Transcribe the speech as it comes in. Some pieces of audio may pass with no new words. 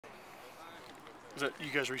Is that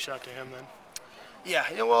you guys reached out to him then? Yeah,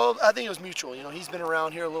 well, I think it was mutual. He's been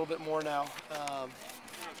around here a little bit more now,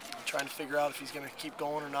 trying to figure out if he's going to keep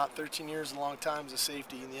going or not. 13 years is a long time as a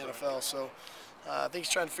safety in the NFL, so I think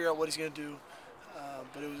he's trying to figure out what he's going to do.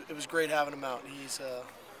 But it was great having him out. He's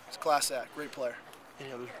class act, great player.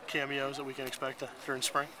 Any other cameos that we can expect during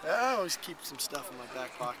spring? I always keep some stuff in my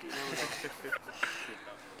back pocket.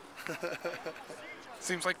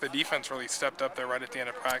 Seems like the defense really stepped up there right at the end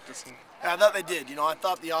of practice. And I thought they did. I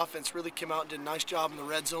thought the offense really came out and did a nice job in the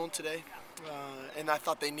red zone today, and I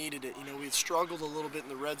thought they needed it. We had struggled a little bit in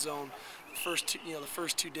the red zone the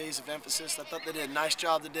first 2 days of emphasis. I thought they did a nice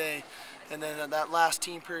job today, and then that last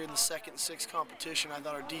team period in the second and sixth competition, I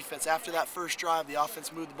thought our defense, after that first drive, the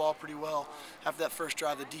offense moved the ball pretty well. After that first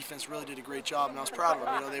drive, the defense really did a great job, and I was proud of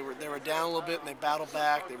them. They were down a little bit, and they battled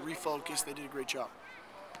back. They refocused. They did a great job.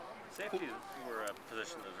 Safeties were a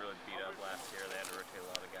position that was really beat up last year. They had to rotate a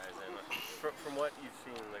lot of guys in. From what you've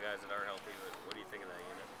seen, the guys that are healthy, what do you think of that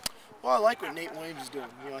unit? Well, I like what Nate Williams is doing.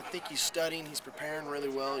 I think he's studying, he's preparing really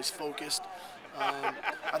well, he's focused.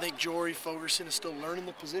 I think Jory Fogerson is still learning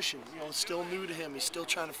the position. It's still new to him. He's still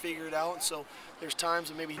trying to figure it out. And so there's times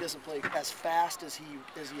that maybe he doesn't play as fast as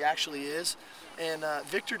he actually is. And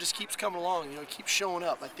Victor just keeps coming along. He keeps showing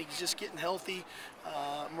up. I think he's just getting healthy.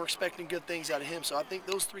 And we're expecting good things out of him. So I think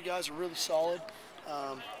those three guys are really solid.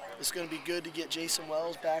 It's going to be good to get Jason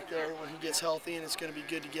Wells back there when he gets healthy, and it's going to be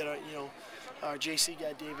good to get our JC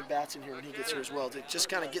guy David Batson here when he gets here as well, to just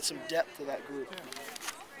kind of get some depth to that group.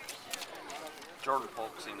 Jordan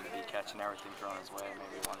Polk seemed to be catching everything thrown his way,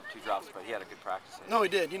 maybe 1 or 2 drops, but he had a good practice. No, he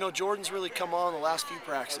did. Jordan's really come on the last few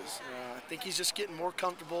practices. I think he's just getting more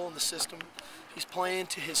comfortable in the system. He's playing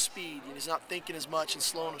to his speed. He's not thinking as much and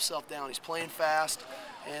slowing himself down. He's playing fast,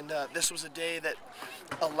 and this was a day that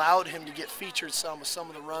allowed him to get featured with some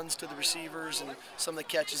of the runs to the receivers and some of the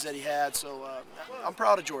catches that he had. So I'm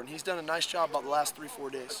proud of Jordan. He's done a nice job about the last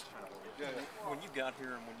 3-4 days. When you got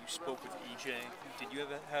here and when you spoke with EJ, did you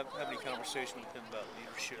have any conversation with him about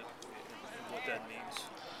leadership and what that means?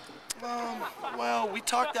 Well, we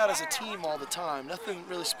talked that as a team all the time. Nothing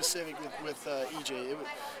really specific with EJ.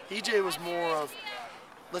 EJ was more of,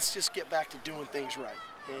 let's just get back to doing things right.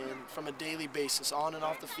 And from a daily basis, on and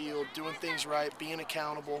off the field, doing things right, being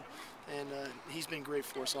accountable. And he's been great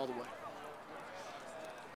for us all the way.